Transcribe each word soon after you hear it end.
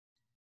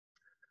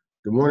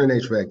Good morning,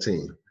 HVAC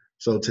team.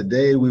 So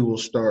today we will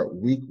start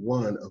week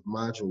 1 of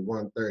module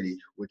 130,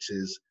 which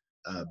is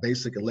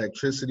basic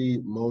electricity,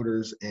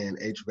 motors, and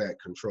HVAC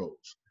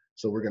controls.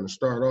 So we're going to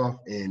start off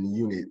in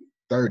unit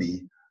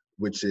 30,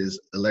 which is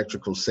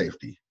electrical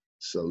safety.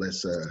 So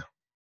let's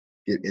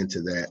get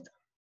into that.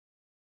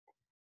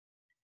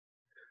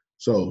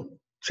 So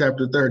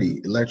chapter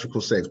 30,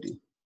 electrical safety.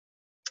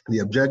 The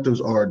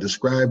objectives are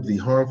describe the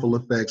harmful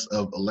effects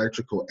of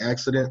electrical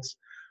accidents,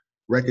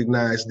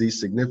 recognize the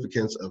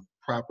significance of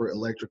proper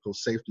electrical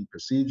safety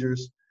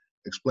procedures,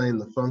 explain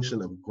the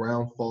function of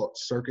ground fault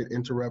circuit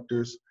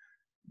interrupters,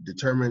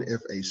 determine if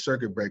a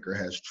circuit breaker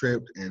has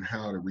tripped and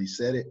how to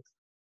reset it,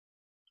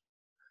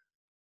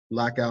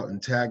 lock out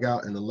and tag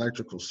out an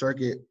electrical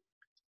circuit,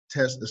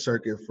 test the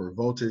circuit for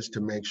voltage to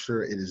make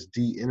sure it is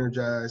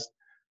de-energized,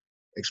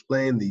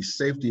 explain the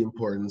safety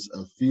importance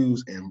of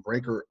fuse and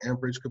breaker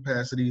amperage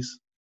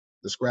capacities,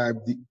 describe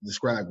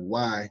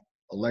why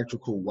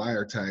electrical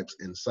wire types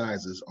and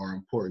sizes are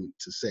important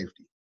to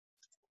safety.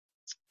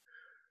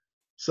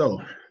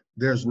 So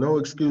there's no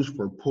excuse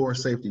for poor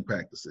safety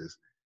practices.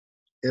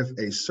 If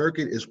a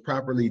circuit is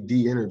properly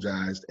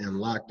de-energized and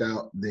locked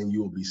out, then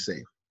you will be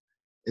safe.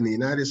 In the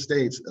United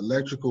States,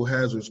 electrical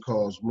hazards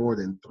cause more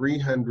than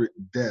 300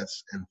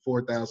 deaths and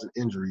 4,000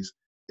 injuries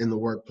in the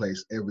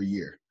workplace every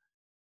year.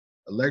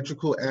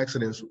 Electrical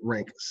accidents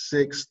rank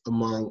 6th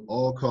among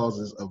all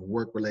causes of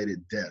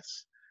work-related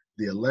deaths.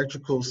 The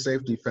Electrical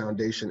Safety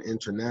Foundation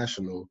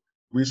International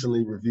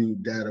recently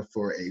reviewed data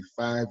for a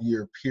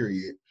 5-year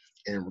period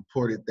and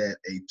reported that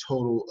a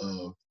total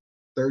of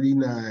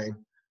 39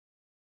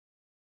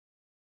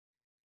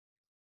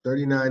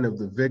 of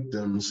the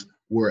victims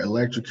were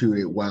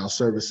electrocuted while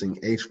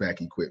servicing HVAC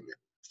equipment.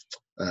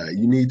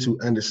 You need to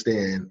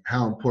understand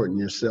how important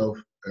you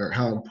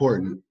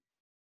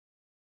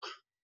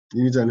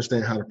need to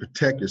understand how to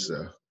protect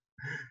yourself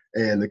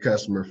and the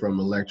customer from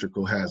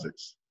electrical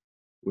hazards,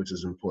 which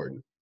is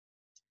important.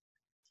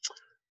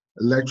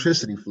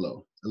 Electricity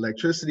flow.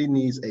 Electricity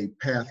needs a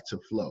path to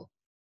flow.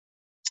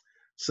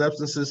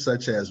 Substances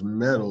such as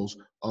metals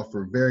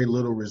offer very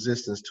little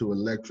resistance to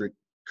electric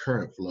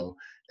current flow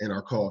and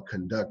are called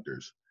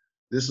conductors.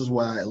 This is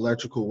why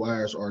electrical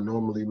wires are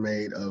normally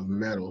made of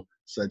metal,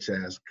 such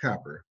as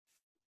copper.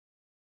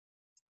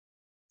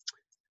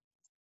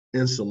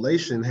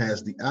 Insulation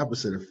has the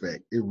opposite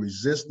effect. It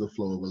resists the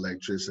flow of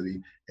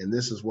electricity, and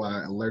this is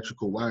why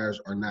electrical wires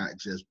are not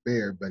just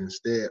bare, but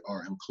instead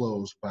are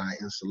enclosed by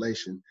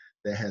insulation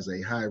that has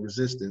a high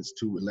resistance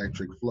to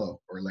electric flow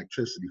or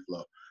electricity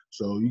flow.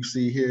 So you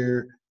see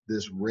here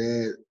this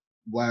red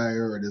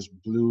wire or this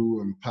blue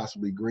and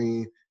possibly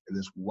green and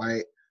this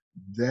white.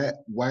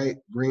 That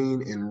white,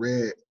 green, and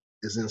red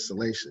is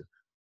insulation.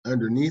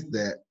 Underneath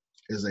that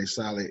is a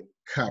solid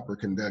copper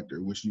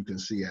conductor, which you can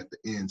see at the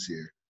ends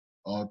here.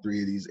 All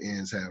 3 of these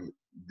ends have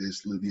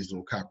these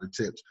little copper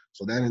tips.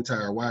 So that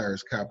entire wire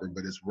is copper,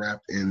 but it's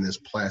wrapped in this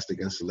plastic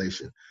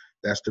insulation.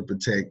 That's to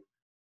protect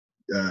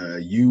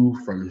you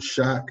from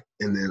shock,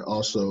 and then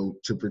also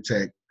to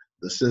protect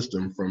the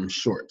system from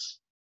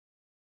shorts,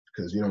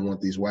 because you don't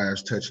want these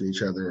wires touching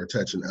each other or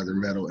touching other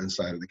metal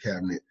inside of the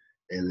cabinet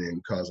and then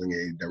causing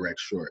a direct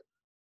short.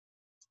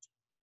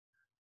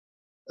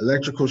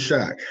 Electrical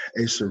shock.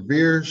 A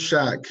severe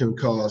shock can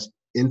cause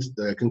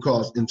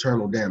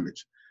internal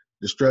damage.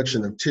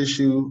 Destruction of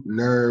tissue,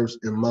 nerves,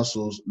 and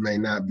muscles may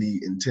not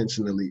be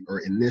intentionally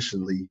or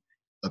initially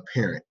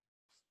apparent.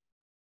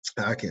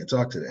 I can't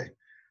talk today.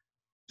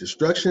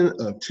 Destruction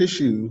of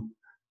tissue,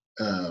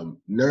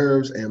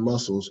 nerves, and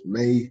muscles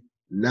may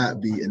not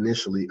be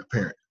initially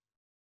apparent.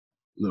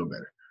 A little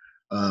better.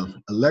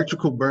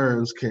 Electrical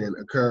burns can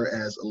occur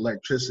as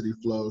electricity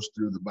flows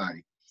through the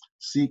body.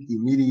 Seek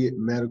immediate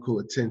medical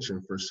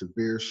attention for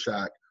severe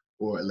shock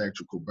or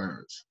electrical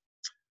burns.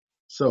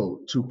 So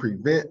to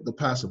prevent the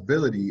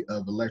possibility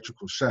of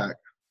electrical shock,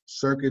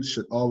 circuits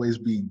should always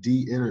be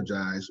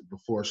de-energized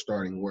before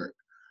starting work.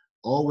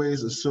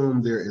 Always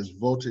assume there is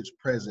voltage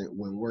present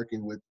when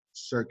working with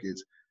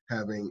circuits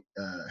having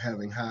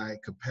high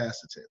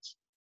capacitance,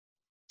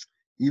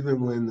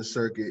 even when the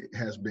circuit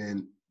has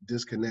been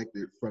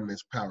disconnected from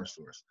its power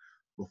source.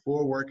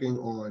 Before working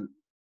on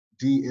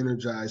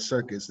de-energized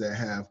circuits that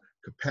have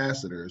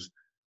capacitors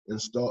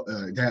installed,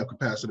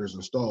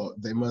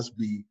 they must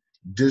be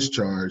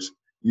discharged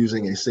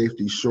using a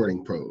safety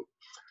shorting probe.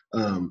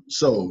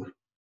 So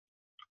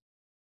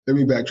let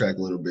me backtrack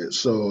a little bit.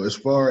 So as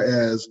far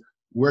as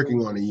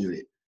working on a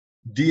unit,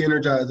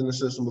 de-energizing the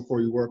system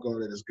before you work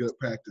on it is good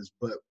practice,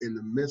 but in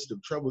the midst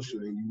of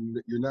troubleshooting,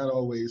 you're not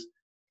always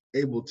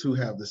able to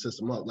have the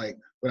system up. Like,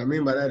 what I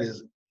mean by that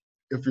is,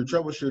 if you're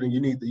troubleshooting, you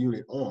need the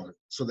unit on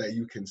so that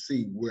you can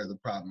see where the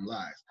problem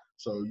lies.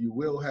 So you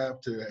will have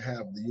to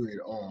have the unit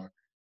on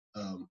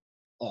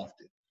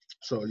often.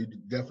 So you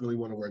definitely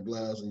want to wear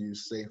gloves and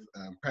use safe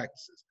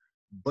practices.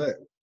 But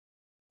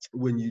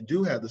when you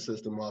do have the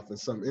system off, in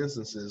some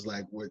instances,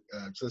 like with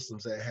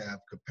systems that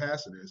have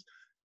capacitors,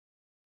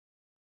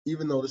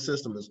 even though the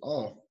system is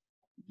off,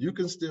 you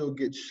can still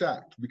get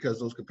shocked because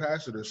those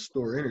capacitors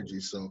store energy.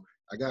 So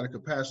I got a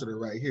capacitor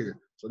right here.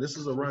 So this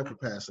is a run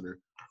capacitor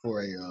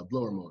for a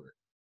blower motor.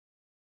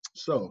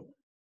 So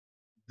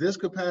this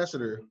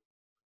capacitor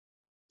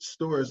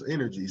stores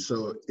energy.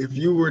 So if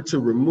you were to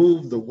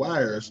remove the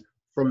wires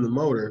from the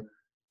motor,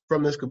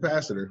 from this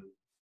capacitor,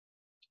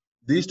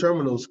 these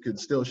terminals could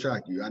still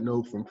shock you. I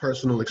know from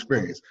personal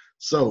experience.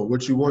 So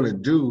what you want to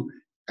do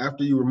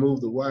after you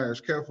remove the wires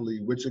carefully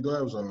with your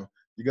gloves on,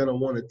 you're going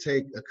to want to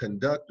take a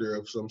conductor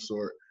of some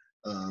sort.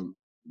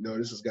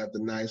 Notice it's got the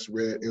nice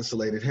red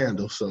insulated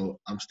handle, so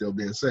I'm still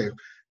being safe.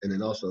 And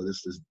then also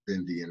this has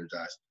been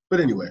de-energized.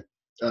 But anyway,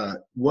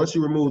 once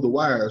you remove the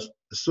wires,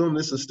 assume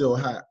this is still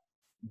hot.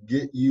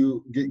 Get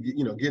you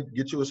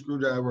a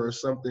screwdriver or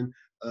something,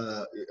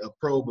 a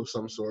probe of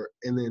some sort,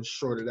 and then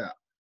short it out.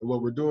 And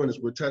what we're doing is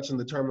we're touching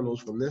the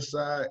terminals from this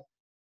side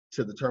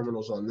to the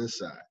terminals on this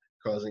side,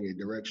 causing a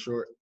direct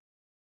short,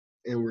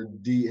 and we're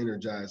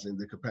de-energizing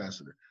the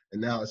capacitor.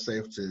 And now it's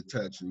safe to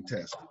touch and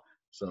test.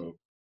 So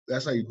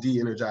that's how you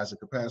de-energize a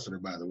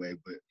capacitor, by the way.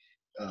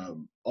 But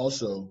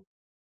also,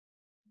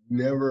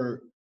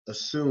 never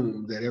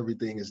assume that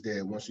everything is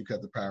dead once you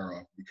cut the power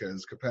off,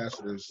 because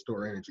capacitors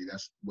store energy.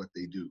 That's what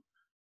they do.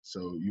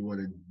 So you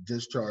want to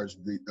discharge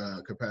the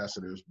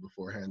capacitors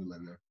before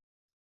handling them.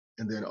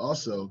 And then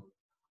also,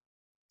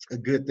 a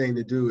good thing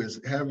to do is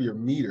have your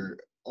meter,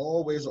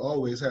 always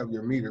have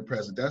your meter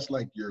present. That's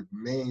like your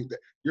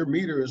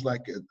meter is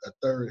like a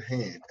third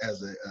hand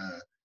as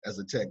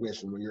a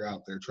technician when you're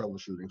out there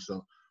troubleshooting.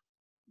 So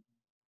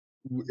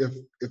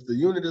if the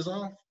unit is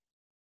off,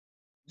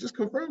 just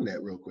confirm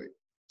that real quick.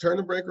 Turn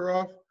the breaker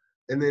off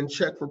and then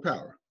check for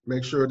power.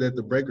 Make sure that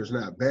the breaker's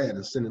not bad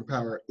and sending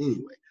power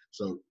anyway.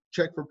 So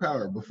check for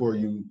power before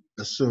you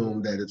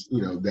assume that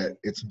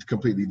it's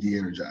completely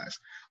de-energized.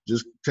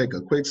 Just take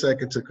a quick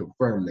second to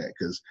confirm that,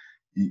 because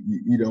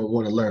you don't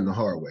want to learn the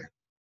hard way.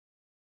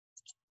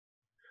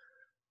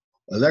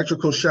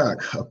 Electrical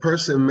shock. A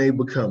person may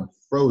become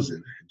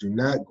frozen. Do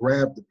not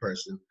grab the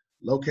person.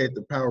 Locate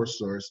the power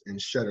source and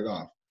shut it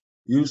off.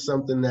 Use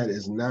something that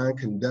is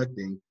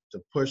non-conducting to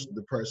push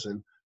the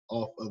person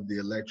off of the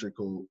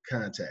electrical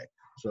contact.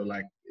 So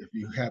like if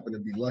you happen to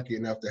be lucky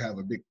enough to have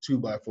a big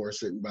 2x4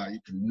 sitting by, you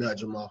can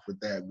nudge them off with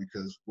that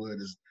because wood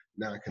is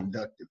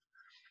non-conductive.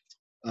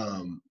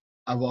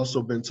 I've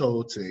also been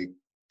told to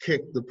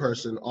kick the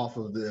person off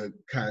of the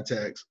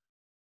contacts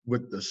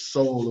with the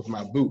sole of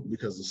my boot,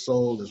 because the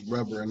sole is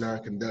rubber and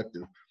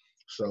non-conductive.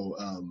 So,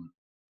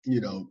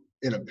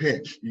 in a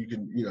pinch, you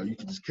can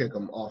just kick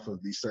them off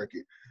of the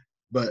circuit.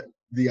 But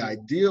the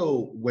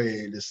ideal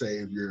way to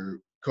save your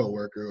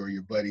coworker or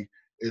your buddy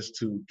is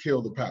to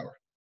kill the power.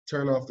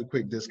 Turn off the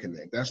quick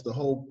disconnect. That's the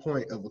whole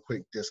point of a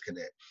quick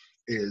disconnect.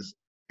 Is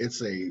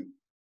it's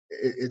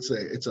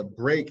a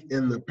break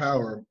in the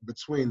power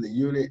between the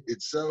unit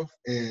itself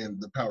and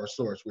the power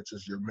source, which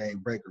is your main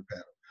breaker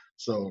panel.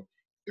 So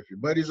if your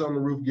buddy's on the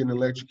roof getting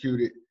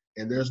electrocuted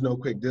and there's no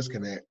quick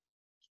disconnect,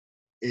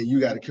 and you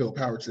got to kill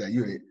power to that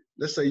unit,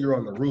 let's say you're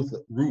on the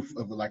roof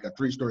of like a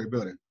 3-story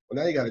building.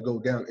 Well, now you got to go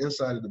down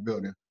inside of the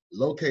building,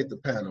 locate the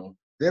panel,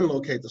 then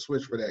locate the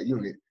switch for that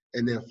unit,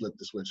 and then flip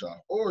the switch off.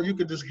 Or you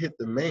could just hit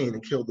the main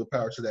and kill the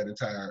power to that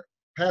entire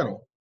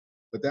panel,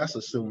 but that's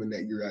assuming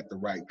that you're at the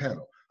right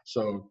panel.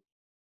 So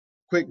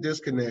quick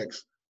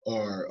disconnects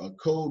are a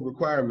code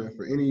requirement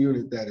for any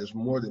unit that is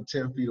more than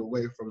 10 feet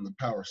away from the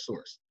power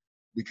source.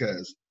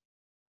 Because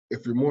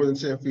if you're more than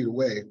 10 feet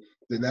away,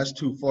 then that's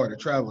too far to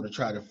travel to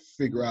try to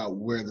figure out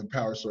where the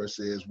power source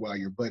is while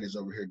your buddy's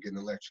over here getting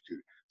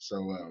electrocuted.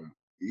 So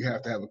you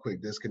have to have a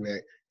quick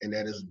disconnect, and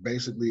that is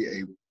basically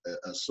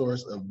a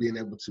source of being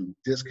able to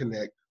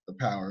disconnect the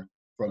power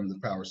from the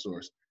power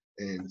source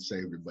and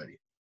save your buddy.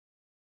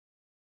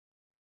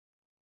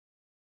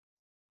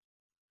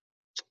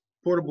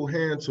 Portable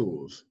hand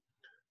tools.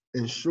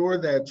 Ensure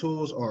that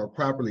tools are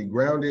properly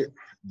grounded.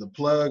 The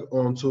plug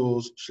on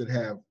tools should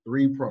have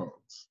 3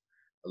 prongs.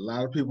 A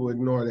lot of people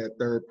ignore that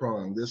 3rd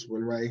prong. This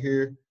one right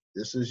here,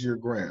 this is your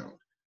ground.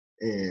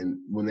 And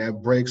when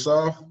that breaks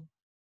off,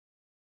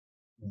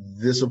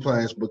 this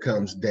appliance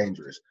becomes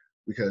dangerous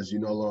because you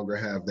no longer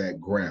have that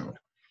ground.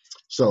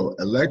 So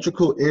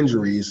electrical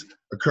injuries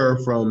occur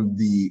from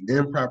the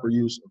improper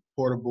use of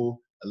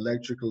portable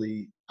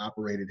electrically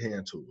operated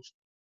hand tools.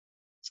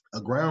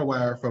 A ground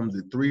wire from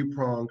the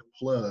 3-pronged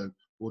plug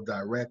will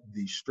direct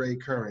the stray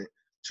current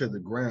to the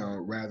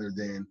ground rather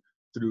than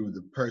through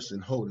the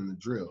person holding the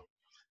drill.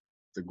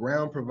 The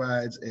ground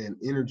provides an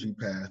easier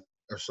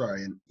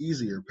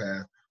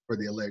path for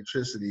the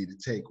electricity to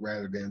take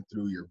rather than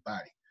through your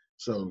body.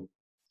 So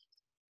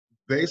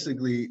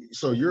basically,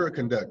 so you're a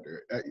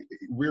conductor.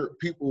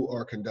 People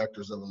are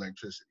conductors of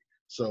electricity.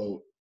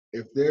 So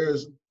if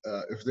there's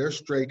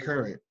stray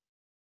current,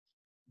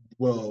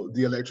 well,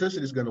 the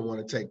electricity is going to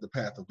want to take the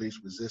path of least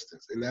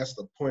resistance, and that's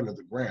the point of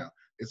the ground.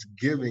 It's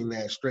giving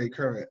that stray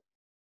current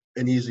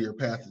an easier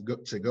path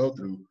to go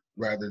through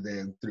rather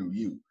than through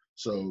you.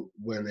 So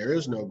when there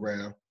is no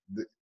ground,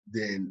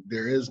 then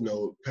there is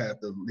no path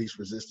of least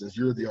resistance.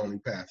 You're the only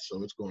path,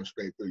 so it's going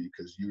straight through you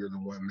because you're the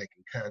one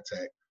making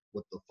contact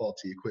with the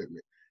faulty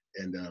equipment.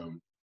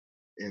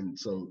 And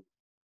so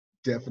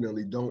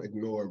definitely don't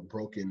ignore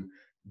broken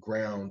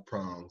ground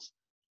prongs.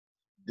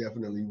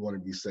 Definitely want to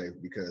be safe,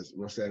 because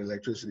once that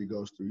electricity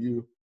goes through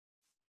you,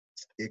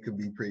 it could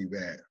be pretty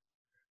bad.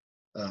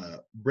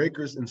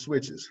 Breakers and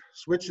switches.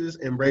 Switches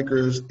and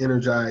breakers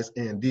energize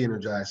and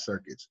de-energize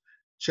circuits.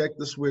 Check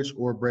the switch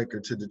or breaker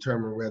to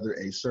determine whether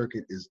a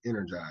circuit is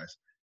energized.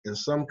 In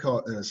some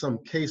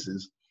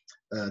cases,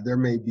 there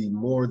may be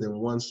more than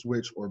one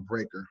switch or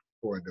breaker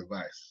for a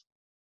device.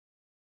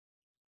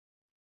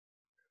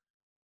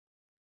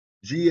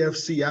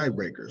 GFCI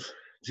breakers.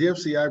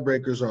 GFCI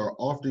breakers are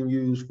often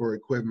used for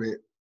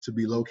equipment to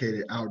be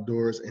located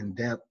outdoors in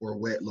damp or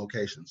wet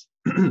locations.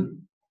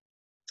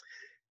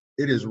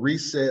 It is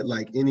reset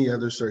like any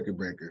other circuit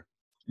breaker.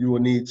 You will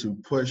need to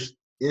push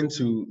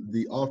into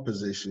the off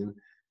position,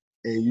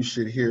 and you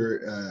should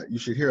hear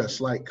a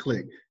slight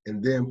click,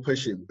 and then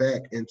push it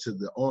back into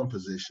the on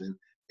position,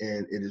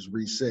 and it is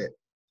reset.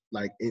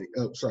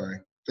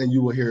 And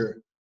you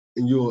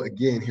will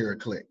again hear a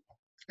click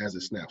as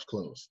it snaps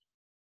closed.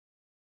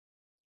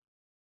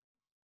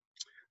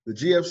 The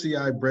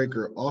GFCI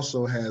breaker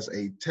also has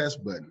a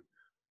test button.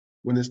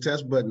 When this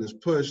test button is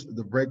pushed,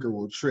 the breaker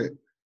will trip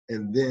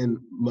and then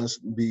must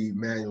be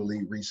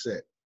manually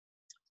reset.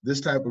 This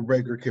type of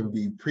breaker can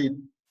be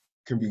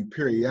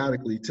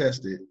periodically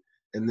tested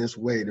in this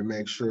way to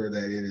make sure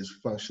that it is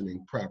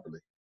functioning properly.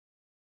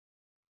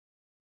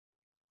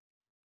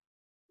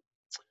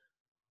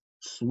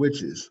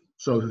 Switches.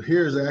 So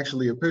here's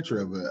actually a picture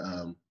of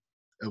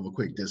a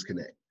quick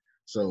disconnect.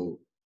 So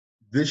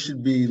this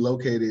should be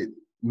located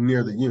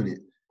near the unit,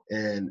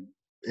 and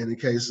in the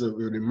case of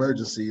an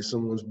emergency,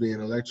 someone's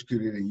being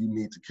electrocuted and you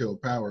need to kill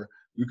power,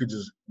 you could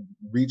just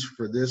reach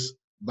for this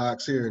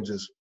box here and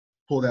just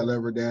pull that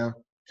lever down,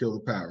 kill the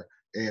power.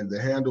 And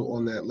the handle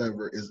on that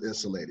lever is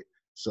insulated.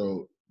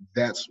 So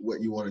that's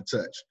what you want to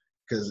touch.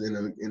 Because in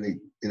an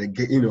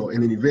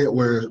event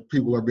where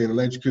people are being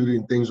electrocuted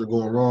and things are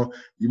going wrong,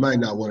 you might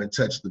not want to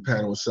touch the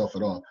panel itself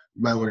at all.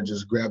 You might want to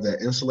just grab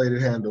that insulated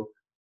handle,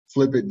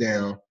 flip it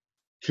down,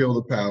 kill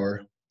the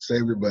power,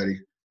 save everybody,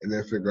 and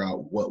then figure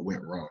out what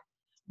went wrong.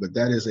 But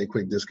that is a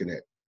quick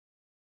disconnect.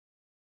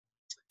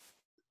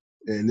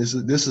 And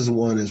this is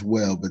one as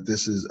well, but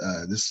this is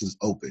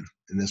open,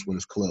 and this one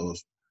is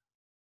closed.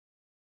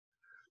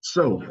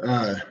 So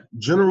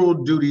general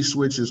duty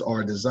switches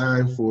are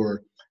designed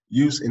for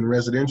use in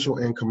residential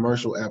and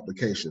commercial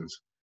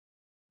applications.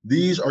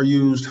 These are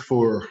used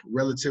for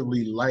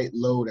relatively light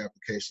load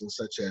applications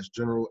such as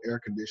general air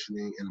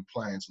conditioning and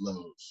appliance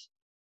loads.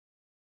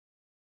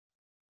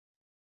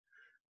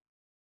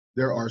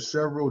 There are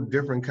several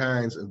different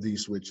kinds of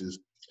these switches,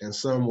 and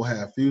some will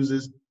have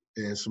fuses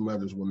and some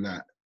others will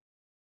not.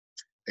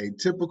 A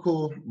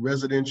typical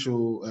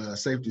residential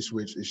safety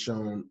switch is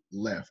shown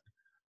left.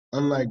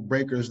 Unlike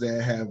breakers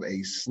that have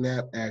a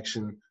snap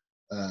action,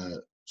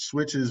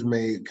 switches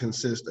may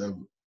consist of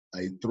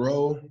a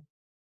throw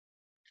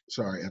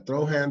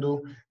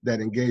handle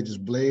that engages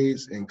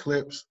blades and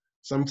clips,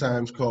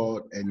 sometimes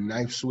called a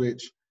knife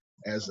switch,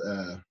 as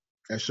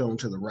shown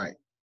to the right.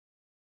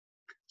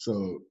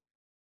 So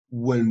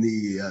when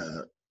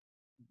the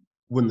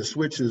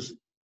switch is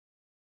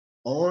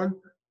on,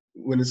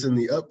 when it's in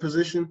the up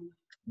position,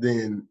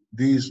 then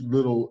these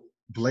little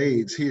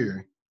blades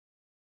here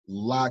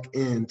lock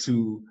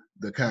into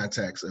the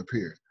contacts up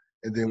here.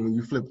 And then when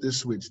you flip this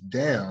switch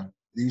down,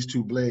 these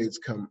two blades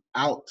come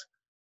out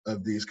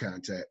of these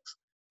contacts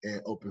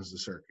and opens the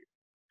circuit.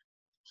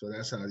 So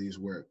that's how these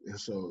work. And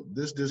so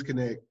this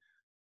disconnect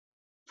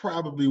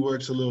probably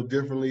works a little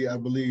differently. I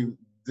believe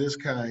this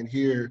kind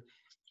here,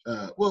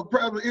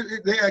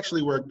 they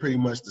actually work pretty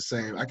much the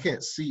same. I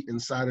can't see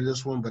inside of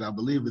this one, but I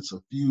believe it's a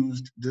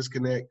fused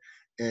disconnect.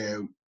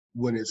 And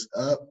when it's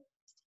up,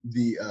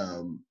 the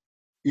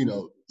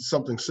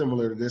something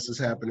similar to this is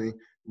happening,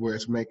 where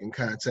it's making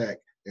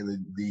contact,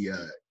 and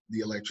the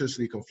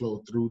electricity can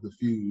flow through the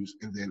fuse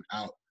and then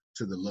out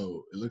to the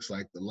load. It looks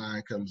like the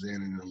line comes in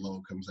and the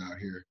load comes out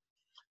here.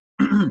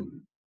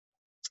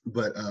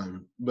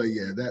 but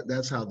yeah,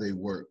 that's how they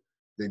work.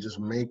 They just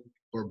make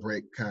or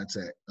break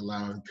contact,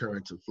 allowing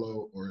current to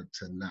flow or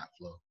to not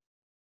flow.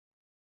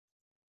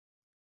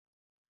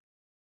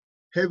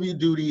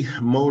 Heavy-duty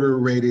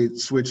motor-rated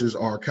switches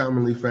are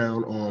commonly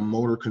found on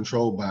motor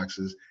control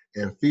boxes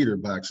and feeder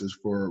boxes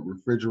for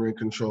refrigerant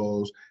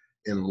controls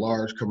in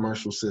large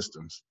commercial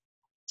systems.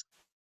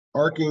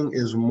 Arcing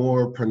is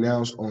more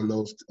pronounced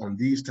on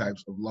these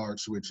types of large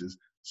switches,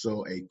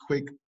 so a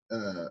quick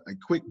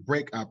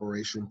break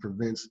operation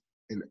prevents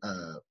an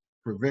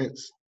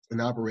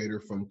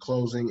operator from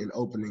closing and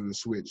opening the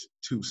switch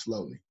too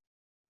slowly.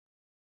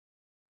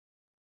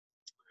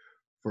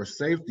 For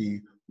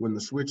safety, when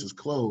the switch is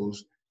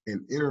closed,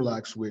 an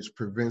interlock switch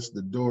prevents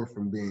the door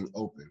from being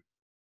open.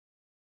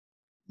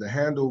 The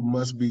handle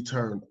must be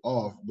turned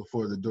off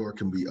before the door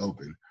can be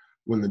opened.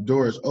 When the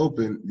door is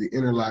open, the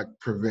interlock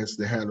prevents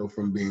the handle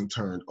from being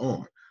turned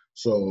on.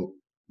 So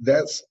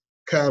that's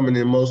common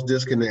in most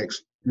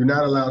disconnects. You're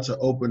not allowed to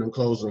open and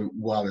close them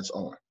while it's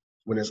on.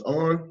 When it's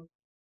on,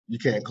 you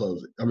can't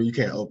close it. You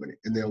can't open it.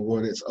 And then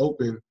when it's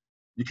open,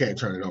 you can't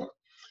turn it on.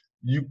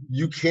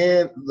 you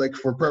can, like,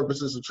 for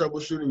purposes of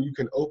troubleshooting, you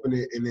can open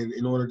it, and then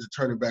in order to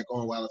turn it back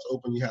on while it's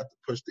open, you have to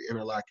push the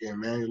interlock in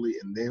manually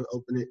and then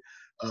open it.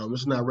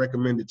 It's not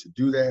recommended to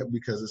do that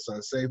because it's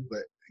unsafe.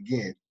 But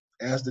again,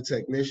 as the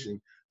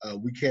technician,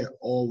 we can't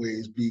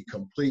always be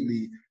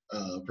completely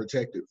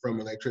protected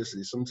from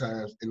electricity.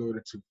 Sometimes, in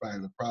order to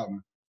find the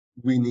problem,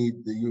 we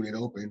need the unit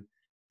open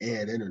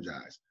and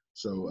energized.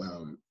 So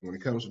when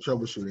it comes to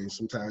troubleshooting,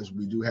 sometimes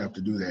we do have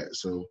to do that.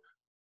 So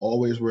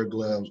always wear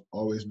gloves,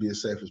 always be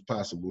as safe as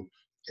possible,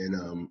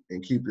 and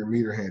keep your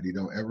meter handy.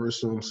 Don't ever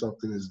assume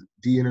something is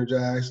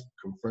de-energized.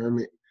 Confirm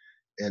it,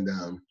 and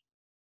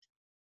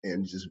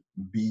just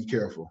be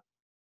careful.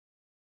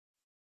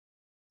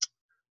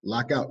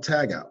 Lockout,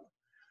 tagout.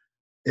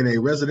 In a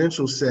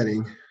residential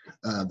setting,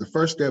 the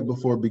first step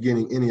before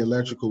beginning any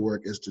electrical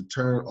work is to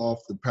turn off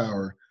the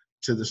power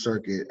to the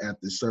circuit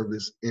at the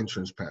service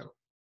entrance panel.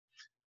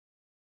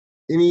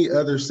 Any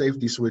other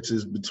safety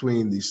switches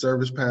between the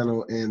service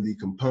panel and the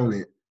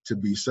component to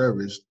be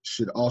serviced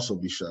should also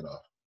be shut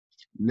off.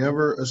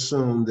 Never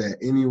assume that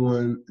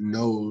anyone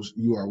knows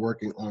you are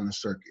working on the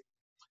circuit.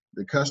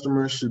 The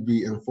customer should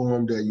be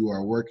informed that you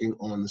are working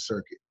on the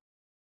circuit.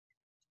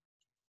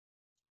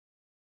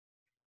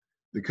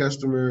 The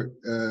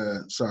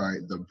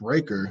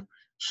breaker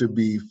should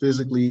be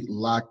physically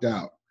locked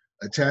out.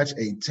 Attach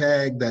a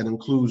tag that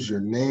includes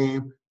your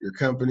name, your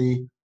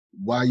company,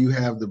 why you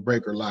have the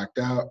breaker locked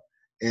out,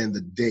 and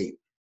the date.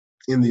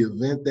 In the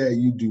event that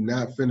you do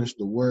not finish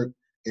the work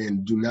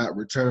and do not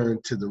return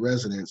to the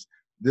residence,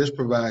 this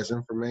provides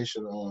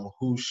information on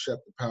who shut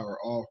the power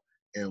off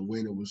and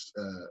when it was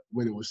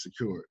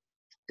secured.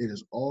 It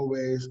is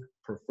always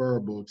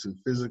preferable to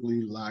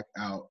physically lock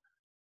out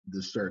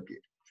the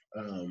circuit.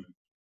 I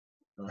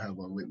don't have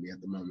one with me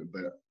at the moment,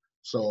 but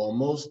so on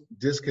most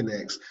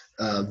disconnects,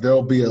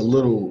 there'll be a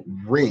little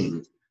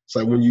ring.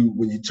 So when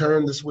you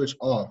turn the switch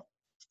off,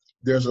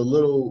 there's a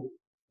little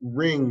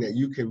ring that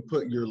you can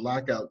put your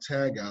lockout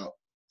tag out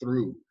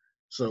through.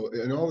 So,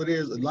 and all it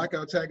is, a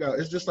lockout tag out,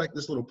 it's just like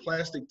this little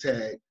plastic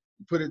tag.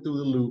 You put it through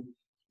the loop,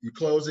 you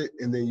close it,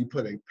 and then you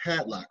put a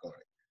padlock on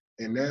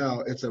it. And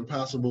now it's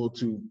impossible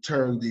to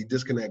turn the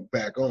disconnect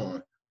back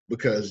on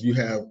because you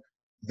have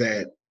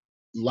that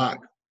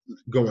lock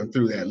going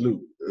through that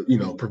loop,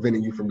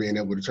 preventing you from being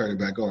able to turn it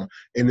back on.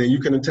 And then you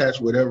can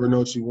attach whatever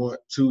notes you want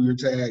to your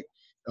tag,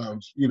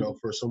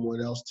 for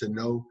someone else to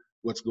know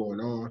what's going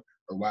on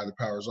or why the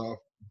power's off.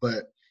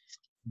 But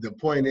the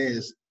point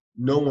is,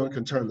 no one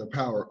can turn the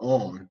power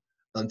on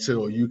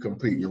until you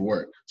complete your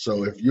work.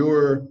 So if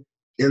you're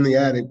in the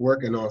attic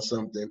working on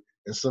something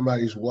and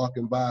somebody's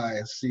walking by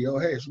and see, oh,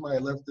 hey, somebody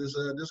left this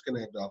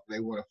disconnect off and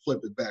they want to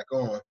flip it back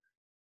on,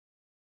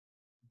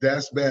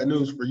 that's bad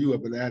news for you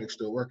up in the attic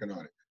still working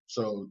on it.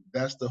 So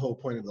that's the whole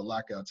point of the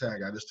lockout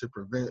tag out, is to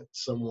prevent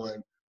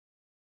someone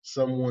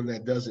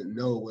that doesn't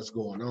know what's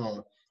going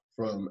on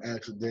from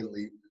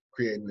accidentally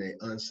creating an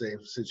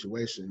unsafe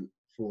situation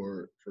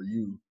for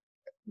you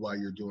while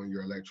you're doing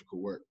your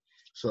electrical work.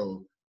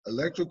 So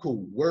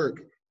electrical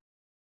work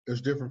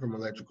is different from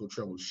electrical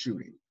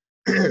troubleshooting.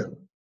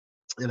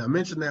 And I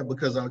mention that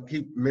because I'll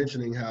keep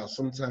mentioning how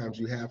sometimes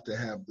you have to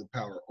have the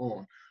power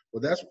on.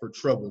 Well, that's for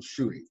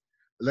troubleshooting.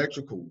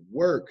 Electrical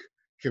work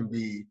can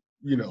be,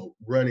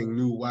 running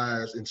new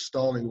wires,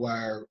 installing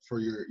wire for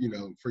your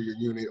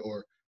unit,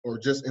 or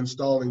just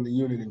installing the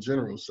unit in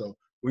general. So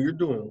when you're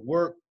doing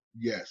work,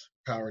 yes,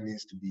 power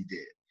needs to be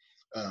dead.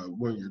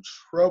 When you're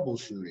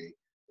troubleshooting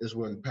is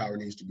when power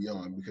needs to be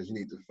on, because you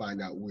need to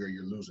find out where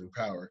you're losing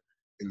power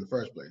in the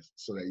first place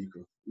so that you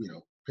can,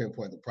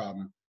 pinpoint the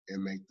problem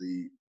and make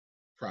the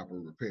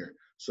proper repair.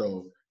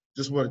 So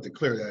just wanted to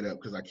clear that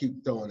up because I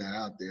keep throwing that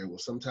out there. Well,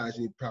 sometimes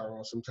you need power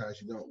on,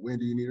 sometimes you don't. When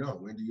do you need it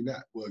on? When do you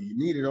not? Well, you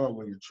need it on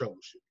when you're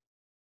troubleshooting.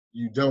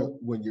 You don't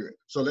when you're,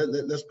 so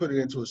let's put it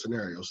into a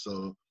scenario.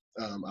 So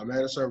I'm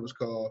at a service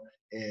call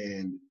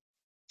and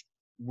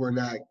we're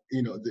not,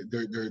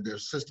 their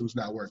system's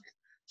not working.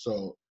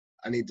 So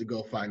I need to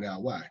go find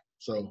out why.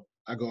 So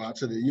I go out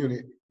to the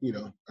unit,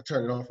 I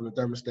turn it on from the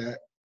thermostat.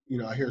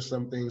 I hear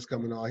some things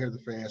coming on, I hear the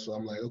fan. So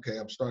I'm like, okay,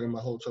 I'm starting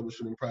my whole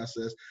troubleshooting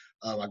process.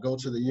 I go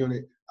to the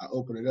unit, I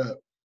open it up.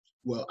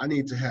 Well, I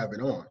need to have it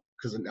on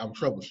because I'm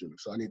troubleshooting.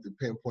 So I need to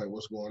pinpoint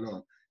what's going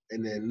on.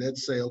 And then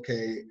let's say,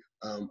 okay,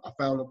 I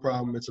found the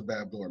problem, it's a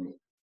bad blower motor.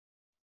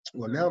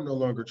 Well, now I'm no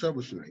longer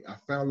troubleshooting. I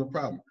found the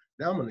problem.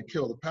 Now I'm going to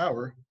kill the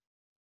power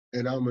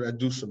and I'm going to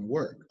do some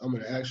work. I'm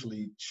going to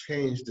actually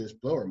change this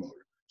blower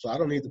motor. So I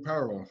don't need the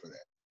power on for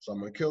that. So I'm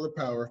going to kill the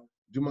power,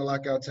 do my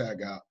lockout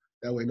tag out.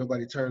 That way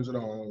nobody turns it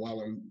on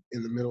while I'm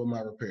in the middle of my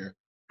repair.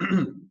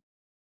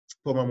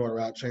 Pull my motor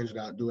out, change it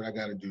out, do what I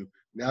got to do.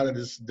 Now that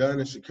it's done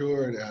and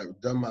secure and I've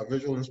done my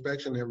visual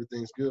inspection,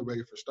 everything's good,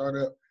 ready for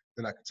startup,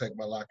 then I can take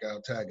my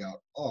lockout tag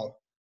out off,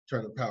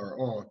 turn the power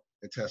on,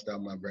 and test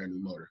out my brand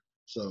new motor.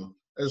 So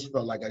I just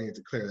felt like I needed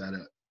to clear that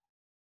up.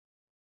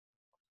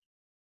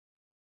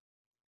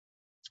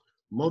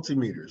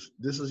 Multimeters.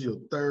 This is your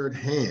third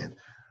hand.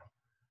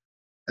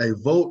 A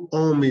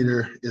volt-ohm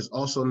meter is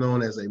also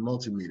known as a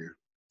multimeter.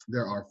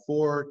 There are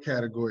 4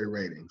 category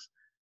ratings.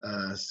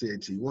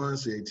 CAT1,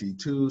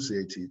 CAT2,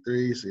 CAT3,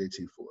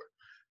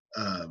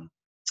 CAT4.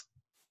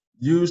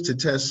 Used to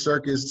test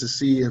circuits to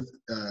see if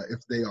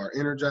they are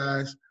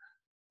energized.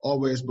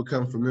 Always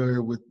become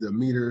familiar with the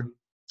meter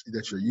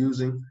that you're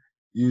using.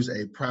 Use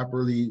a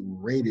properly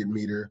rated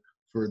meter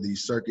for the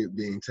circuit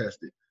being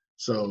tested.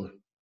 So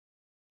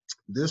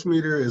this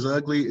meter is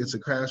ugly. It's a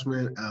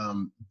Craftsman.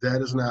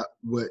 That is not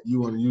what you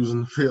want to use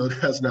in the field.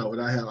 That's not what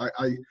I have.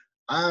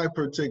 I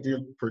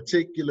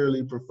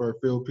particularly prefer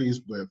Fieldpiece,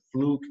 but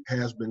Fluke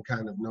has been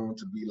kind of known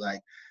to be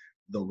like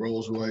the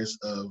Rolls Royce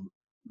of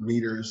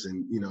meters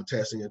and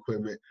testing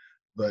equipment.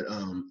 But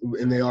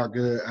and they are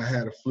good. I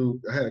had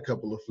a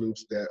couple of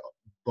Flukes that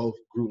both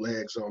grew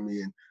legs on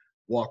me and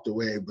walked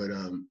away. But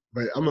I'm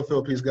a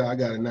Fieldpiece guy. I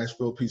got a nice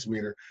Fieldpiece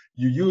meter.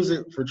 You use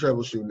it for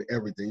troubleshooting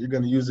everything. You're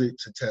going to use it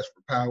to test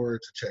for power,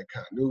 to check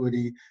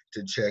continuity,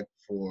 to check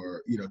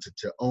for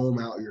to ohm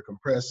out your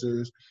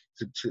compressors,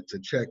 to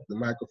check the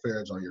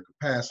microfarads on your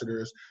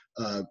capacitors.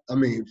 I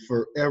mean,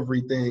 for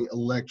everything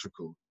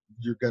electrical,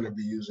 you're going to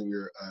be using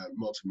your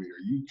multimeter.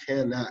 You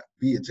cannot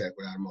be a tech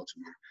without a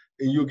multimeter,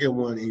 and you'll get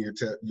one in your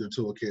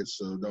toolkit,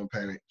 so don't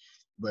panic.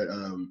 But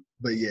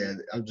yeah,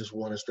 I just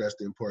want to stress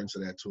the importance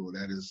of that tool.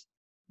 That is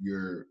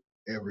your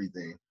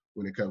everything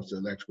when it comes to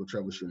electrical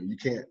troubleshooting. You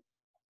can't,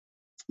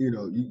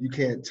 you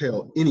can't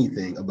tell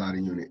anything about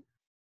a unit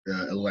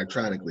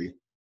electronically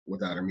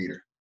without a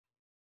meter.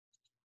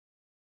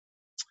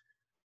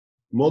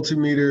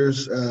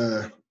 Multimeters,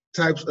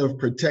 types of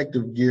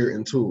protective gear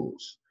and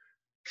tools.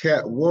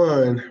 Cat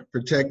 1,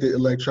 protected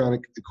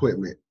electronic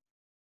equipment.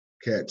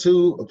 Cat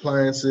 2,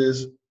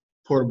 appliances,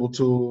 portable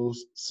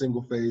tools,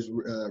 single phase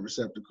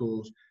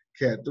receptacles.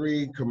 Cat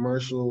 3,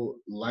 commercial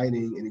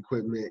lighting and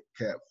equipment.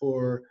 Cat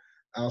 4,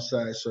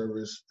 outside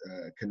service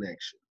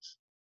connections.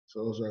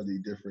 So those are the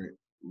different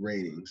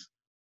ratings.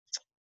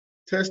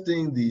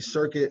 Testing the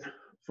circuit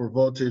for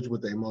voltage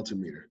with a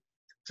multimeter.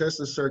 Test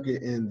the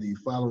circuit in the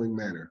following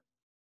manner.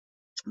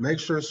 Make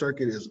sure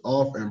circuit is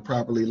off and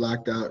properly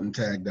locked out and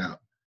tagged out.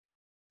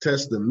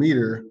 Test the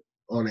meter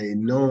on a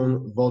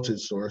known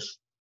voltage source.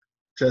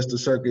 Test the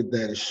circuit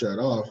that is shut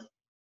off,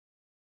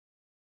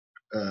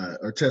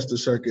 or test the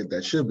circuit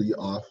that should be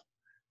off.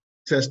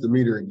 Test the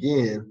meter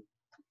again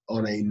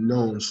on a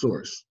known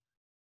source.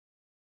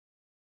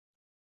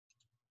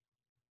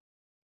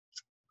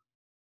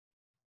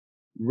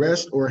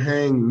 Rest or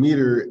hang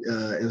meter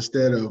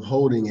instead of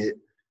holding it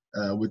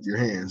with your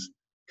hands.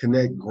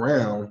 Connect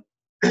ground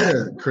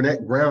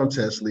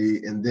test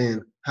lead and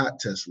then hot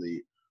test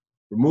lead.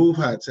 Remove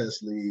hot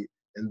test lead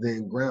and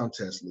then ground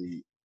test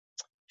lead.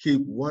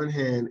 Keep one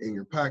hand in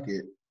your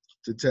pocket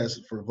to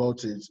test for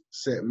voltage.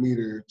 Set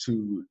meter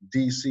to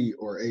DC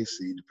or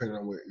AC, depending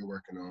on what you're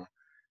working on.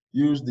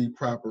 Use the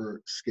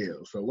proper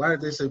scale. So why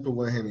did they say put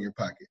one hand in your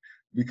pocket?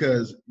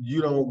 Because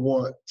you don't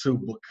want to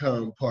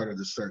become part of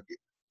the circuit.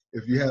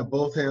 If you have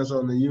both hands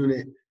on the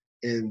unit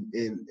and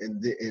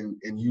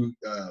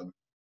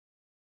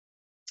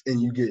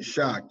you get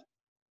shocked,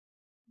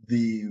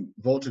 the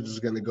voltage is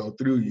going to go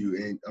through you,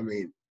 and I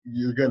mean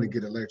you're going to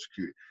get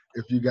electrocuted.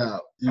 If you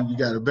have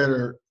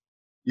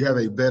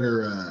a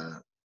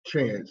better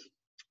chance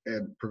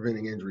at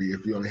preventing injury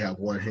if you only have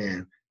one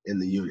hand in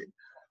the unit.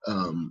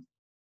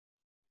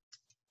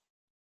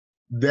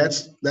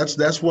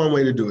 That's one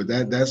way to do it.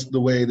 That's the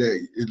way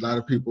that a lot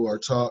of people are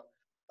taught.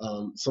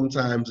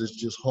 Sometimes it's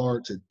just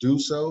hard to do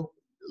so.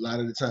 A lot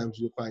of the times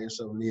you'll find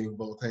yourself needing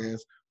both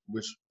hands,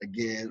 which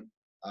again,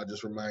 I'll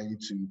just remind you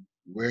to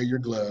wear your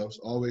gloves,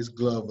 always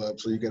glove up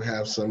so you can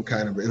have some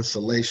kind of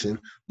insulation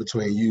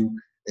between you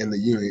and the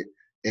unit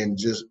and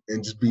just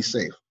be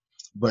safe.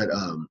 But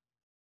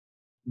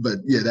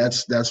yeah,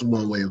 that's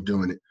one way of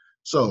doing it.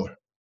 So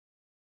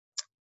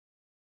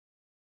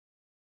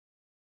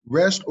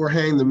rest or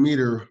hang the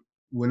meter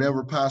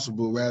whenever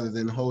possible rather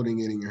than holding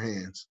it in your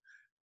hands.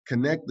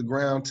 Connect the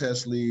ground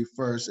test lead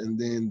first and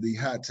then the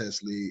hot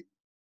test lead.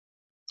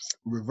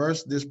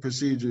 Reverse this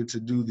procedure to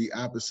do the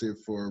opposite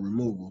for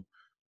removal.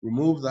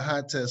 Remove the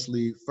hot test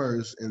lead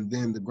first and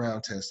then the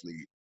ground test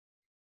lead.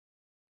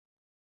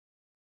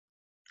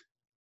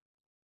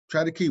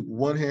 Try to keep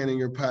one hand in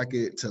your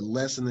pocket to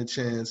lessen the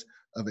chance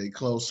of a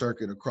closed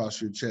circuit across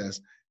your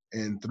chest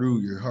and through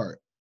your heart.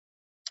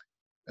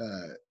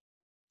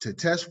 To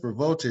test for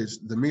voltage,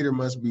 the meter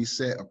must be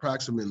set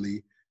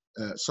appropriately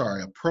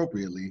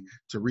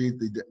to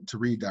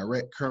read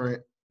direct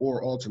current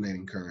or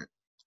alternating current.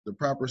 The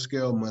proper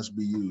scale must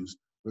be used.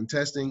 When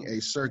testing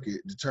a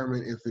circuit,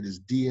 determine if it is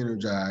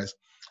de-energized.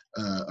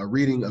 A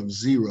reading of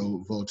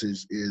 0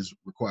 voltage is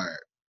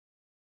required.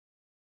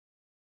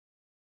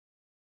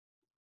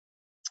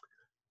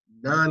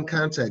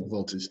 Non-contact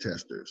voltage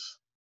testers.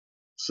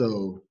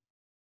 So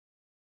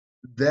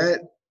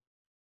that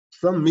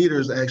some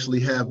meters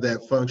actually have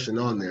that function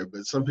on there,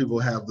 but some people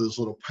have those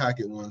little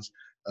pocket ones,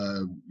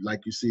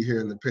 like you see here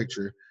in the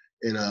picture.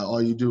 And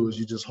all you do is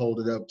you just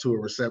hold it up to a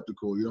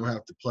receptacle. You don't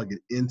have to plug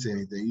it into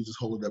anything. You just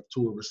hold it up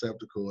to a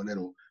receptacle and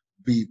it'll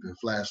beep and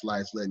flash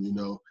lights letting you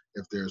know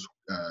if there's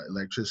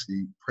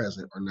electricity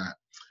present or not.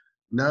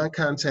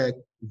 Non-contact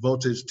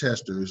voltage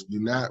testers do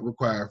not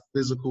require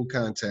physical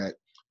contact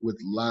with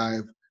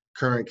live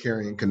current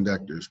carrying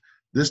conductors.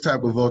 This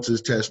type of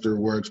voltage tester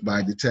works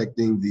by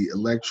detecting the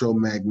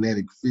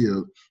electromagnetic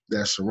field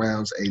that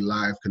surrounds a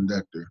live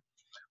conductor.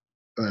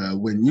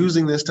 When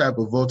using this type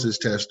of voltage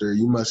tester,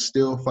 you must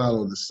still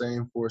follow the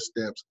same 4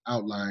 steps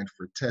outlined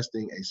for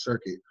testing a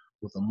circuit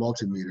with a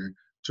multimeter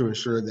to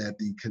ensure that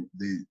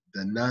the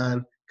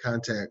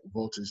non-contact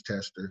voltage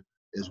tester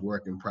is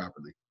working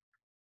properly.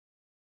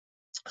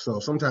 So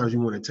sometimes you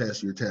want to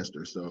test your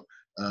tester. So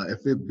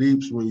if it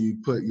beeps when you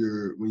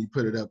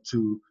put it up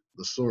to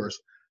the source,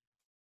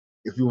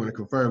 if you want to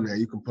confirm that,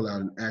 you can pull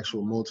out an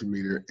actual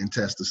multimeter and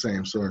test the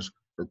same source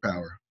for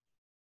power.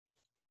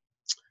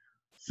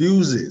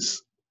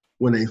 Fuses.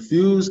 When a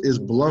fuse is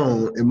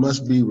blown, it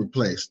must be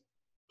replaced.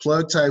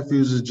 Plug type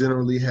fuses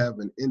generally have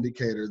an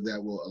indicator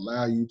that will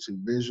allow you to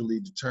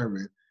visually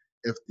determine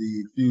if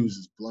the fuse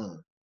is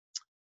blown.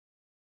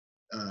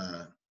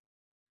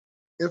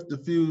 If the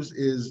fuse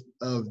is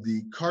of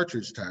the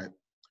cartridge type,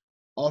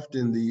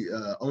 often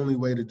the only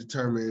way to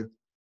determine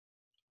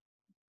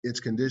its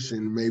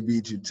condition may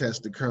be to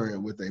test the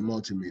current with a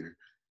multimeter.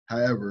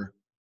 However,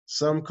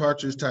 some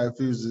cartridge type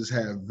fuses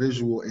have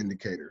visual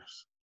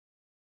indicators.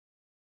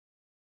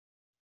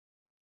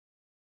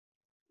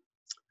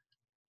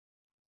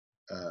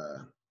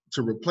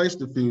 To replace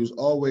the fuse,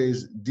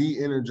 always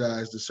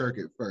de-energize the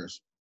circuit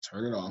first.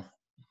 Turn it off.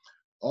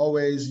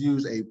 Always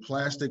use a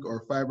plastic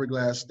or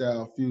fiberglass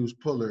style fuse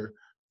puller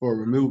for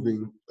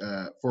removing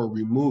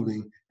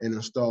and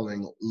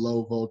installing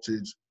low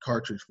voltage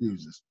cartridge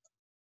fuses.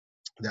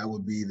 That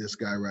would be this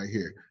guy right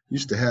here.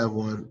 Used to have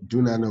one,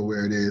 do not know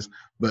where it is,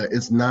 but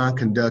it's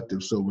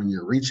non-conductive. So when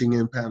you're reaching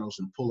in panels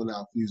and pulling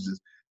out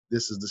fuses,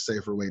 this is the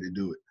safer way to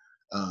do it.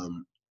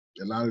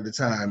 A lot of the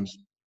times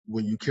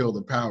when you kill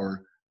the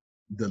power,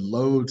 the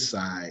load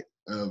side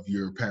of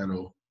your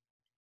panel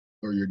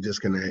or your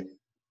disconnect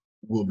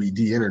will be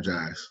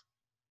de-energized,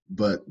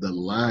 but the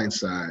line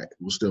side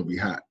will still be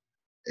hot.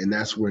 And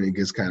that's when it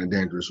gets kind of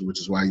dangerous, which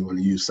is why you want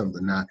to use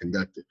something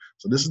non-conductive.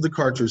 So this is the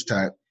cartridge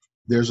type.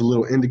 There's a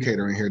little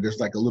indicator in here. There's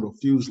like a little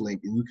fuse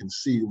link, and you can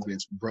see when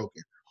it's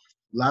broken.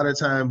 A lot of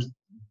times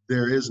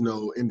there is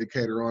no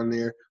indicator on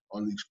there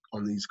on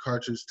these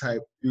cartridge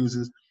type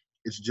fuses.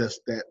 It's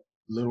just that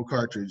little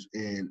cartridge,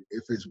 and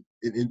if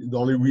the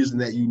only reason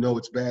that you know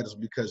it's bad is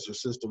because your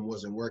system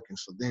wasn't working.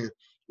 So then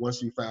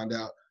once you found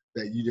out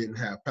that you didn't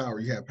have power,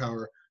 you had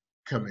power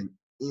coming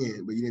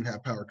in, but you didn't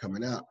have power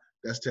coming out,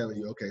 that's telling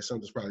you, okay,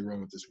 something's probably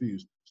wrong with this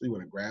fuse. So you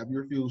want to grab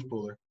your fuse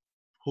puller,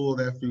 pull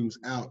that fuse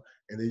out,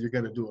 and then you're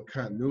going to do a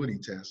continuity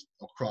test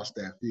across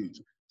that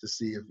fuse to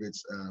see if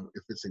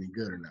it's any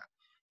good or not.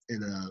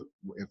 And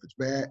if it's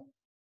bad,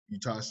 you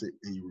toss it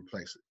and you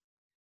replace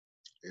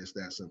it. It's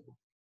that simple.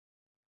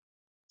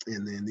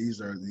 And then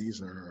these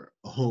are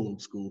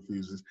old school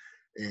fuses,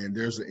 and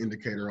there's an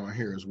indicator on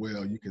here as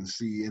well. You can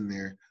see in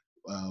there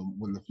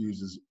when the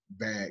fuse is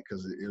bad,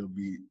 because it'll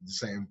be the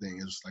same thing.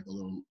 It's like a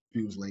little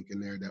fuse link in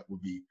there that will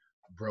be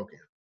broken.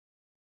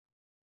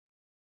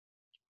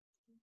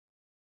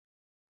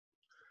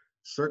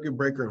 Circuit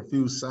breaker and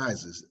fuse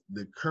sizes.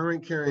 The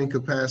current carrying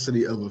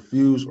capacity of a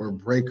fuse or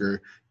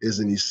breaker is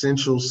an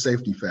essential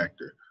safety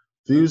factor.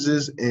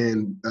 Fuses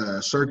and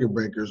circuit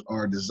breakers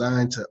are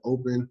designed to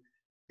open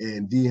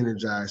and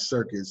de-energize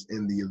circuits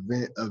in the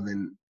event of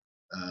an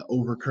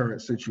overcurrent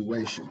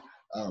situation.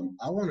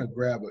 I want to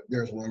grab it.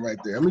 There's one right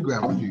there. Let me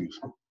grab a fuse.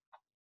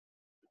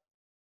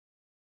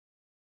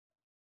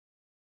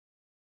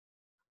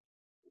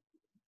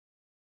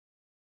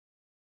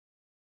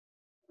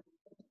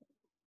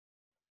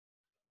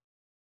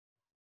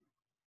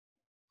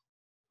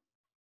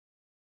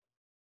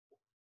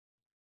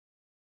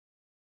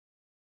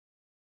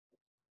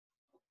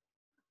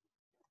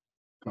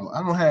 So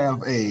I don't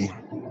have a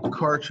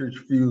cartridge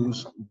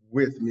fuse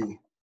with me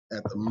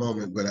at the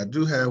moment, but I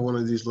do have one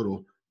of these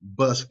little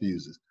bus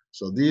fuses.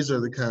 So these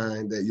are the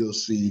kind that you'll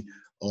see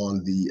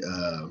on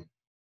the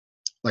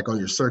like on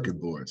your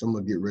circuit boards. I'm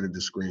gonna get rid of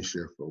the screen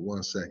share for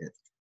 1 second.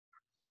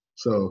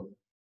 So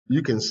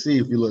you can see,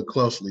 if you look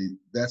closely,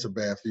 that's a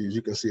bad fuse.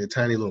 You can see a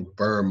tiny little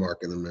burn mark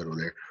in the middle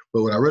there.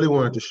 But what I really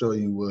wanted to show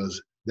you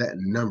was that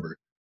number.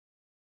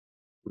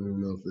 I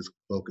don't know if it's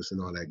focusing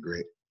all that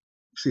great.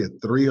 You see a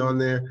 3 on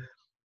there?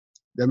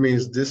 That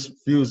means this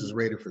fuse is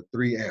rated for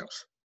 3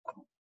 amps.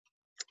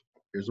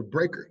 Here's a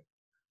breaker.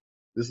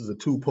 This is a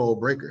 2-pole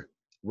breaker.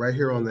 Right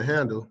here on the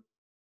handle,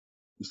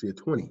 you see a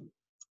 20.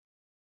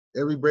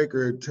 Every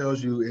breaker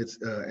tells you its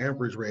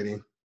amperage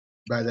rating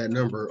by that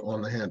number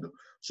on the handle.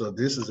 So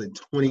this is a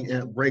 20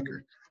 amp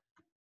breaker.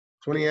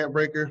 20 amp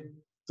breaker,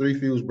 3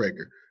 fuse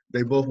breaker.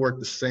 They both work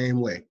the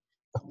same way.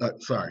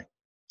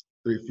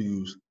 3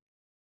 fuse.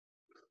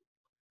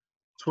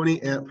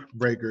 20 amp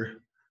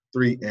breaker,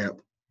 3 amp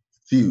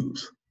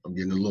fuse. I'm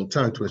getting a little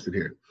tongue twisted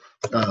here.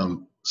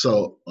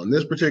 So on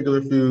this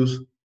particular fuse,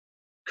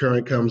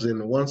 current comes in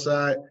to one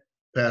side,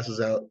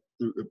 passes out,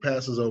 it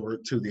passes over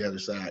to the other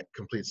side,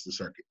 completes the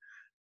circuit.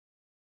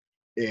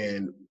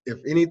 And if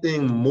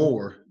anything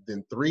more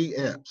than 3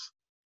 amps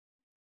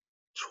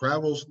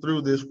travels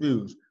through this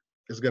fuse.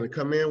 It's going to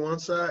come in one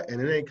side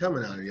and it ain't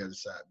coming out of the other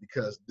side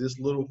because this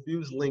little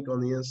fuse link on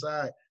the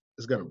inside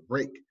is going to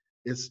break.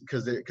 It's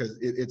because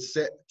it's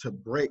set to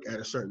break at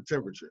a certain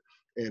temperature.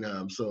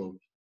 And so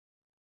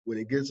when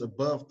it gets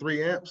above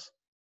 3 amps,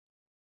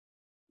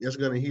 it's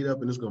going to heat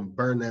up and it's going to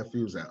burn that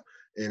fuse out.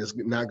 And it's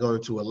not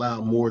going to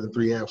allow more than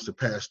 3 amps to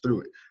pass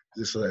through it.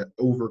 This is that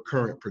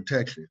overcurrent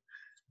protection.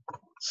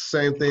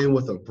 Same thing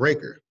with a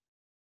breaker.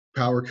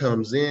 Power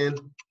comes in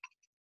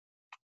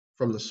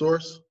from the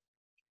source,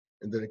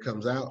 and then it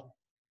comes out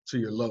to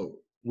your load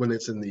when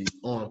it's in the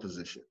on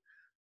position.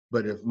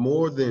 But if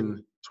more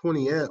than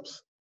 20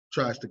 amps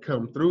tries to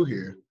come through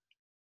here,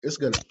 it's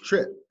going to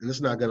trip, and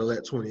it's not going to let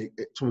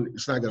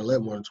it's not going to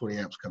let more than 20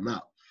 amps come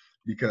out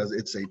because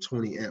it's a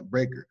 20 amp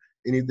breaker.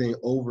 Anything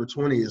over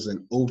 20 is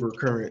an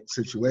overcurrent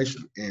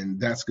situation, and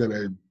that's going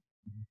to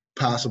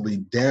possibly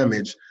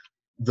damage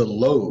the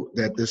load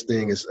that this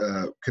thing is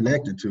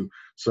connected to.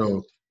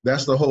 So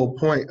that's the whole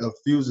point of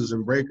fuses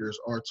and breakers,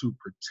 are to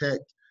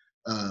protect,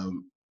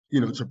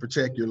 to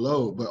protect your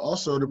load, but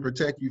also to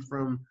protect you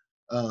from,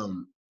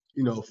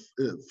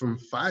 from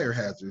fire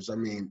hazards. I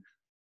mean,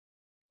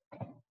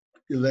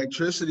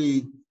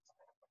 electricity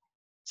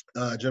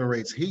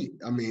generates heat.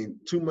 I mean,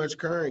 too much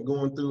current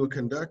going through a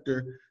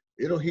conductor,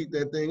 it'll heat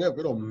that thing up.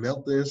 It'll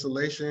melt the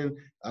insulation.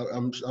 I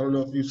don't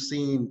know if you've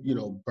seen,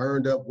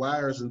 burned up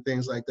wires and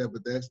things like that,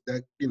 but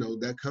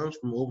that comes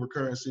from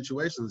overcurrent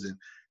situations, and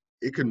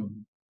it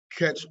can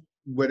catch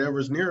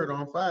whatever's near it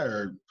on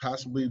fire,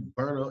 possibly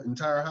burn an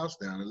entire house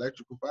down.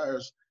 Electrical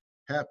fires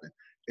happen.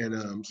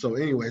 And so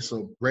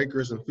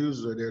breakers and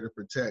fuses are there to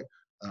protect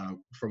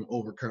from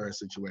overcurrent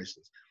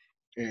situations.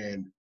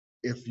 And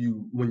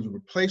when you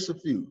replace a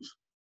fuse,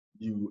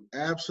 you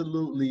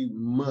absolutely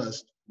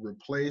must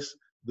replace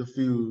the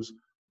fuse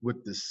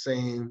with the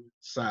same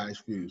size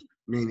fuse,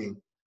 meaning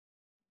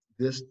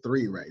this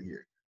 3 right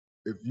here.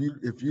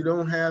 If you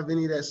don't have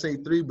any that say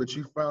 3, but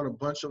you found a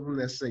bunch of them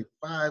that say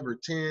 5 or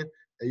 10,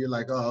 and you're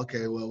like, oh,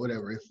 okay, well,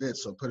 whatever, it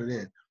fits, so put it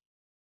in.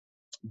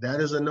 That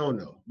is a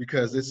no-no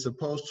because it's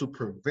supposed to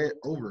prevent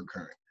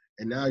overcurrent.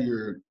 And now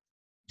you're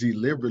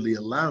deliberately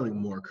allowing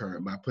more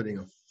current by putting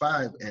a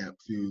 5 amp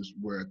fuse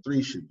where a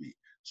 3 should be.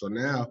 So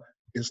now,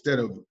 instead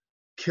of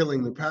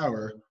killing the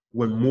power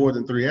when more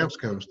than 3 amps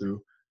comes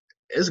through,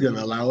 it's going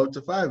to allow up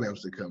to 5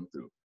 amps to come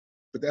through.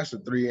 But that's a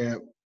 3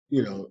 amp,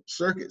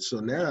 circuit.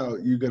 So now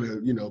you're going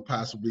to,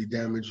 possibly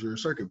damage your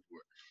circuit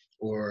board.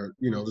 Or,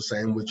 the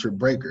same with your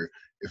breaker.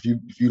 If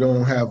you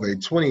don't have a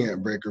 20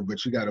 amp breaker,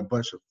 but you got a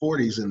bunch of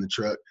 40s in the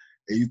truck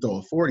and you throw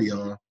a 40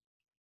 on,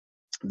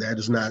 that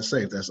is not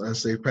safe. That's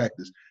unsafe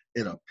practice.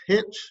 In a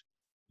pinch,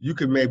 you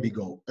could maybe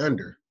go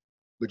under,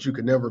 but you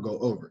could never go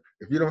over.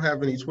 If you don't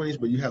have any 20s,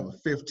 but you have a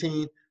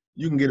 15,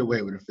 you can get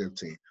away with a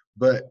 15.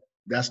 But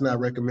that's not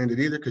recommended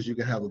either because you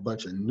can have a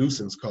bunch of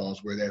nuisance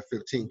calls where that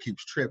 15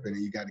 keeps tripping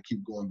and you got to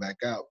keep going back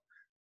out.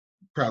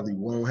 Probably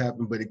won't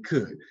happen, but it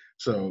could.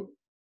 So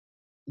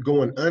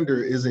going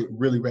under isn't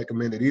really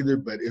recommended either.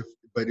 But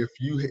if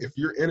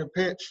you're in a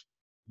pinch,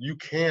 you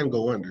can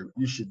go under.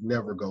 You should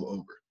never go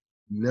over.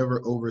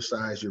 Never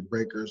oversize your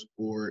breakers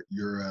or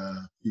your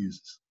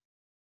fuses.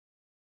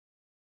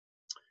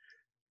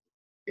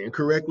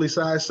 Incorrectly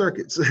sized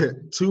circuits.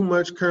 Too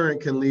much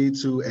current can lead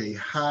to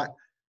hot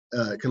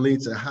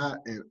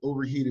and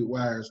overheated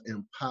wires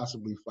and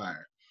possibly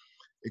fire.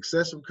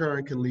 Excessive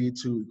current can lead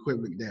to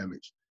equipment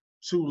damage.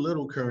 Too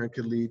little current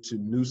can lead to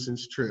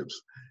nuisance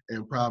trips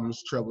and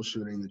problems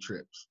troubleshooting the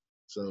trips.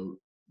 So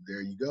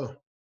there you go.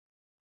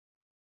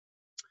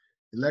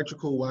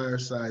 Electrical wire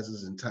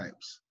sizes and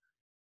types.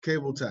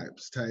 Cable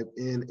types, type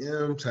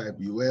NM, type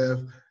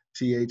UF,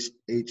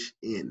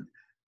 THHN.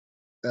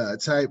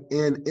 Type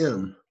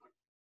NM,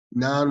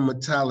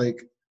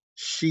 non-metallic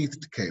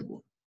sheathed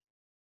cable.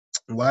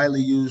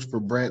 Widely used for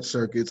branch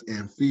circuits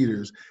and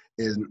feeders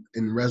in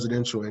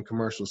residential and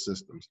commercial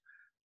systems.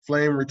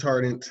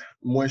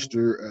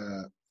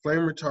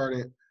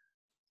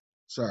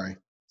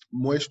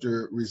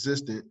 Moisture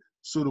resistant,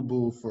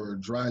 suitable for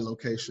dry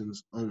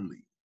locations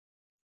only.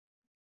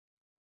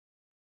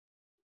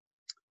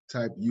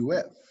 Type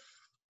UF,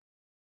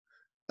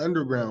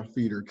 underground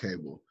feeder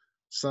cable,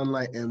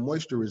 sunlight and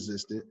moisture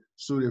resistant,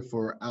 suited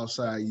for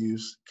outside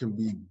use, can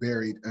be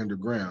buried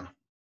underground.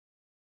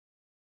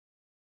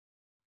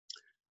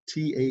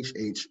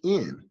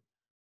 THHN,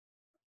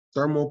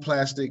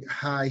 thermoplastic,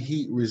 high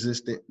heat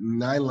resistant,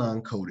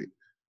 nylon coated,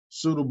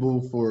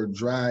 suitable for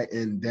dry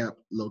and damp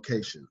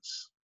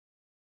locations.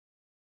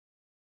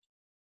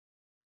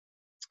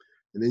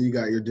 And then you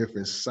got your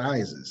different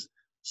sizes.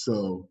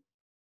 So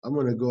I'm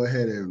going to go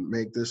ahead and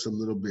make this a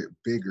little bit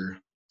bigger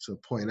to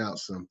point out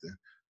something.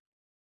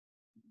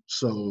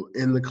 So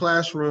in the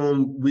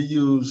classroom, we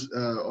use,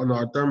 on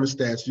our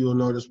thermostats, you'll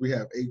notice we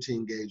have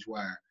 18 gauge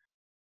wire.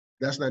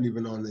 That's not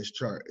even on this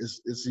chart.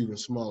 It's even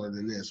smaller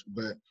than this.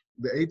 But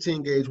the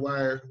 18 gauge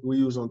wire we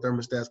use on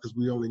thermostats because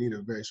we only need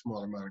a very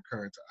small amount of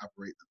current to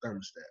operate the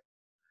thermostat,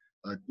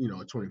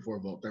 a 24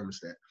 volt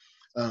thermostat.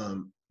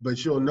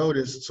 But you'll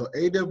notice, so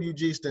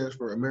AWG stands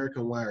for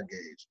American Wire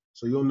Gauge.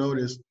 So you'll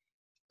notice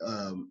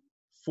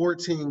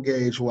 14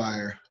 gauge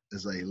wire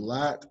is a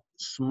lot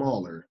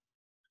smaller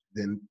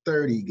than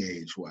 30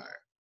 gauge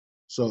wire.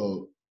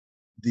 So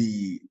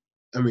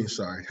I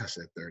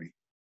said 30.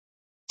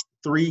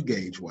 3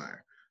 gauge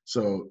wire.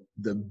 So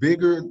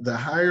the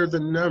higher the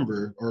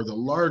number or the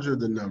larger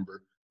the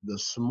number, the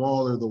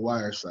smaller the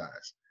wire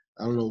size.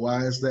 I don't know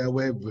why it's that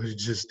way, but it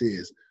just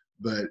is.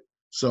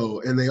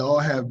 And they all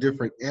have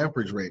different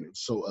amperage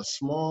ratings. So a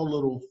small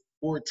little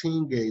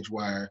 14 gauge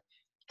wire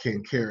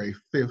can carry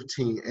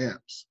 15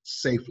 amps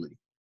safely.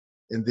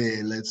 And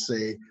then let's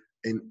say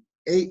an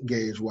 8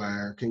 gauge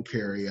wire can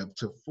carry up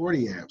to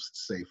 40 amps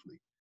safely,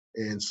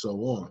 and so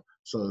on.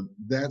 So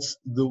that's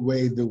the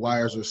way the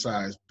wires are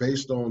sized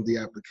based on the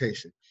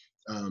application.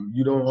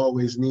 You don't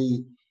always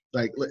need,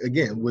 like,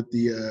 again, with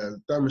the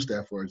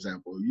thermostat, for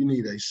example, you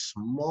need a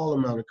small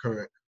amount of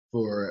current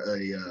for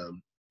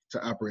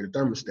to operate a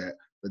thermostat,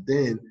 but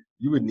then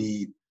you would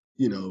need,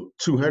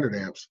 200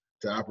 amps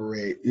to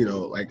operate,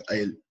 like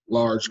a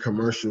large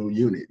commercial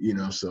unit,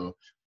 so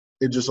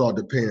it just all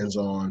depends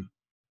on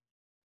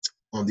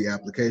the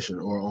application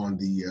or on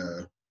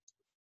the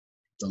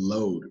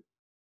load.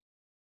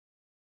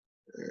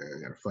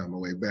 I gotta find my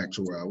way back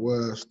to where I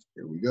was.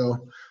 Here we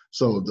go.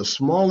 So the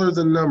smaller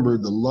the number,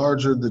 the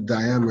larger the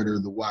diameter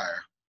of the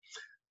wire.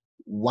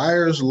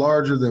 Wires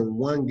larger than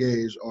 1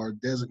 gauge are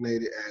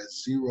designated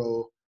as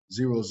 0,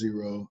 0,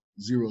 0,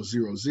 0,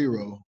 0,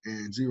 0,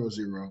 and 0,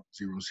 0,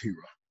 0, 0.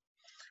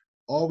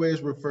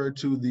 Always refer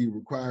to the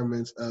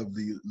requirements of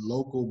the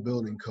local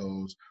building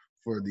codes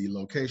for the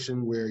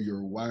location where you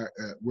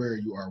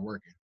are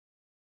working.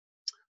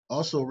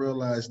 Also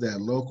realize that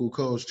local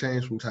codes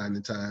change from time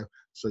to time,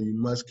 so you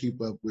must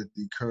keep up with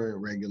the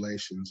current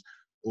regulations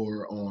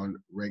or on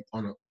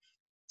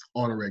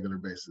a regular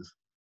basis.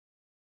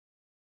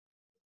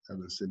 I've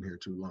been sitting here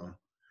too long.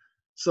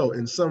 So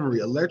in summary,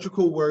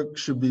 electrical work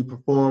should be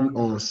performed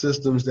on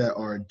systems that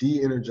are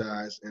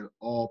de-energized and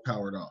all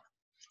powered off.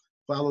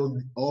 Follow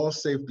all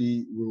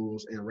safety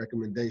rules and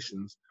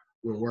recommendations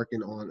when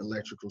working on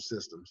electrical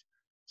systems.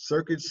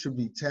 Circuits should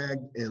be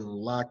tagged and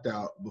locked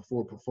out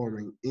before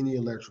performing any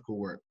electrical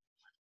work.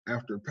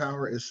 After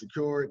power is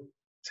secured,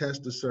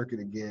 test the circuit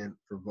again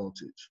for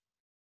voltage.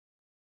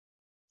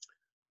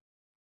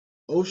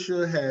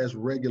 OSHA has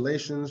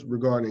regulations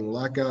regarding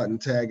lockout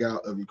and tag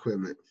out of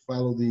equipment.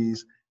 Follow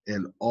these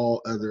and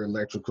all other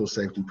electrical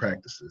safety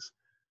practices.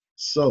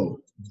 So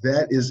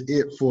that is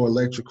it for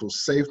electrical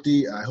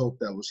safety. I hope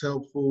that was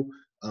helpful.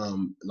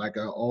 Like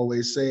I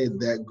always say,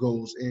 that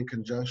goes in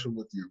conjunction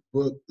with your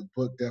book. The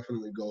book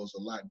definitely goes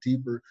a lot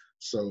deeper.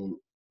 So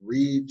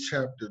read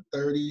chapter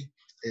 30,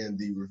 and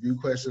the review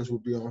questions will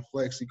be on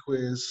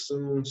FlexiQuiz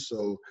soon.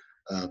 So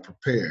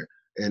prepare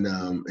and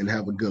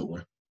have a good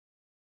one.